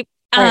saying, right?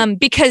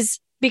 Because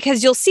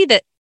you'll see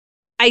that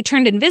I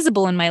turned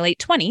invisible in my late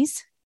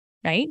 20s,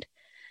 right?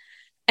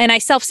 And I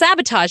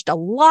self-sabotaged a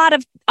lot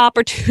of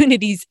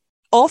opportunities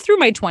all through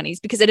my 20s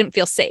because I didn't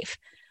feel safe,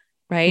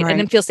 right? I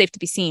didn't feel safe to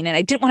be seen and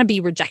I didn't want to be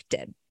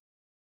rejected,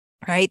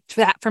 right?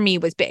 That for me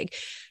was big.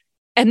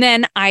 And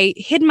then I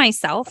hid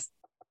myself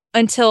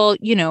until,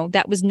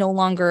 that was no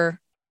longer,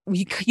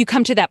 you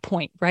come to that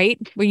point, right?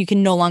 Where you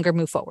can no longer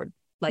move forward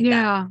like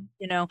that,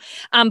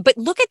 but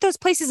look at those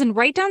places and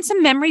write down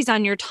some memories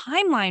on your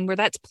timeline where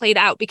that's played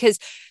out, because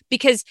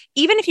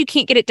even if you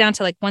can't get it down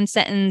to like one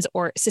sentence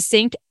or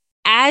succinct,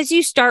 as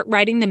you start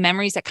writing the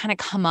memories that kind of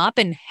come up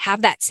and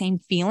have that same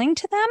feeling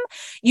to them,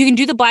 you can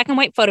do the black and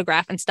white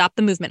photograph and stop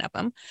the movement of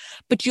them.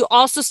 But you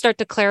also start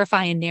to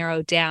clarify and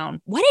narrow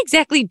down, what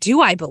exactly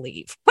do I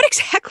believe? What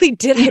exactly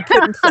did I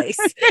put in place?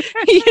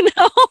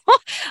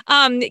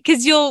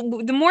 Because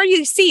the more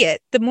you see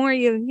it, the more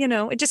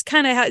it just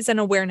kind of is an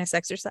awareness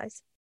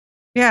exercise.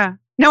 Yeah.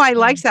 No, I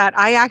liked that.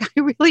 I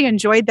really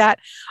enjoyed that.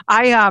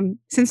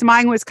 Since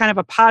mine was kind of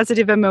a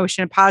positive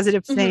emotion, a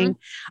positive thing,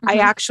 I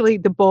actually,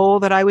 the bowl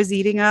that I was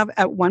eating of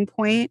at one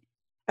point,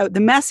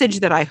 the message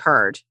that I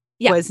heard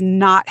was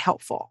not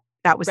helpful.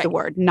 That was the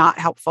word, not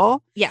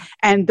helpful. Yeah.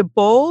 And the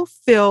bowl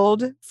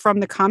filled from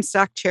the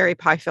Comstock cherry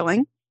pie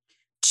filling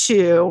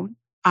to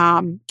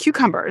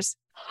cucumbers.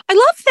 I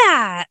love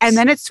that. And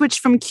then it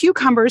switched from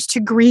cucumbers to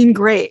green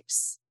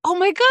grapes. Oh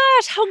my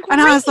gosh, how great. And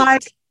I was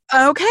like,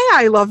 okay,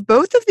 I love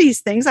both of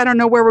these things. I don't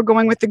know where we're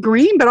going with the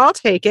green, but I'll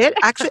take it.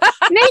 Actually,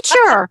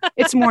 nature.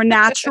 It's more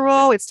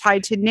natural. It's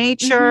tied to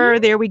nature.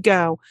 There we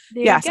go.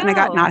 Yes, and I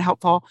got not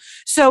helpful.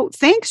 So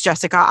thanks,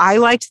 Jessica. I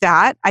liked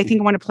that. I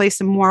think I want to play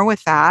some more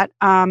with that.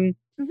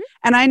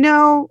 And I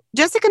know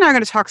Jessica and I are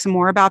going to talk some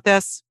more about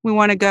this. We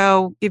want to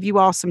go give you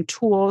all some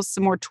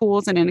more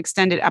tools in an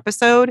extended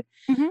episode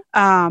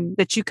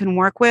that you can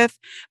work with.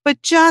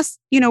 But just,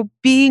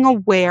 being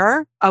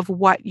aware of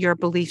what your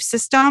belief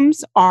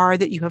systems are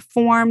that you have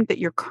formed, that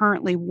you're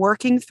currently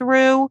working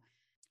through,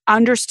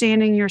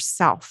 understanding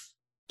yourself.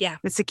 Yeah.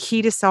 It's the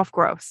key to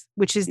self-growth,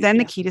 which is then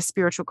the key to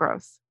spiritual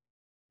growth.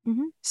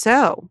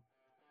 So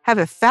have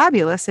a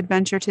fabulous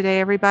adventure today,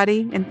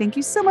 everybody. And thank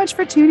you so much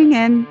for tuning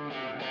in.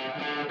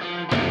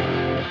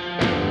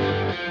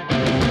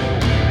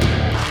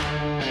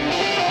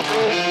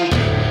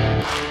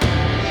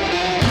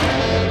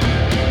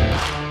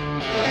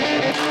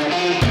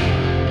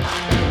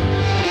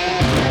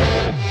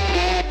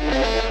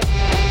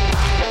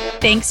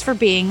 Thanks for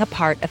being a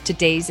part of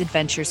today's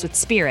Adventures with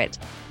Spirit.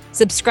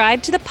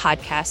 Subscribe to the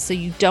podcast so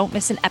you don't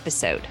miss an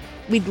episode.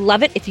 We'd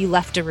love it if you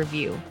left a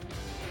review.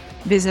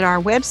 Visit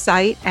our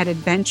website at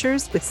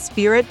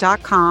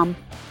adventureswithspirit.com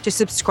to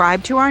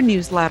subscribe to our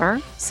newsletter,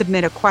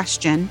 submit a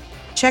question,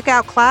 check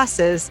out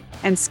classes,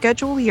 and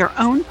schedule your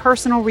own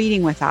personal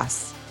reading with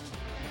us.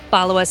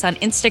 Follow us on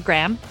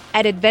Instagram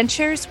at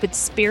Adventures with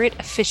Spirit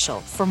Official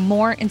for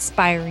more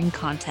inspiring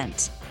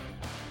content.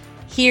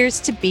 Here's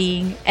to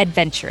being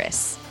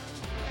adventurous.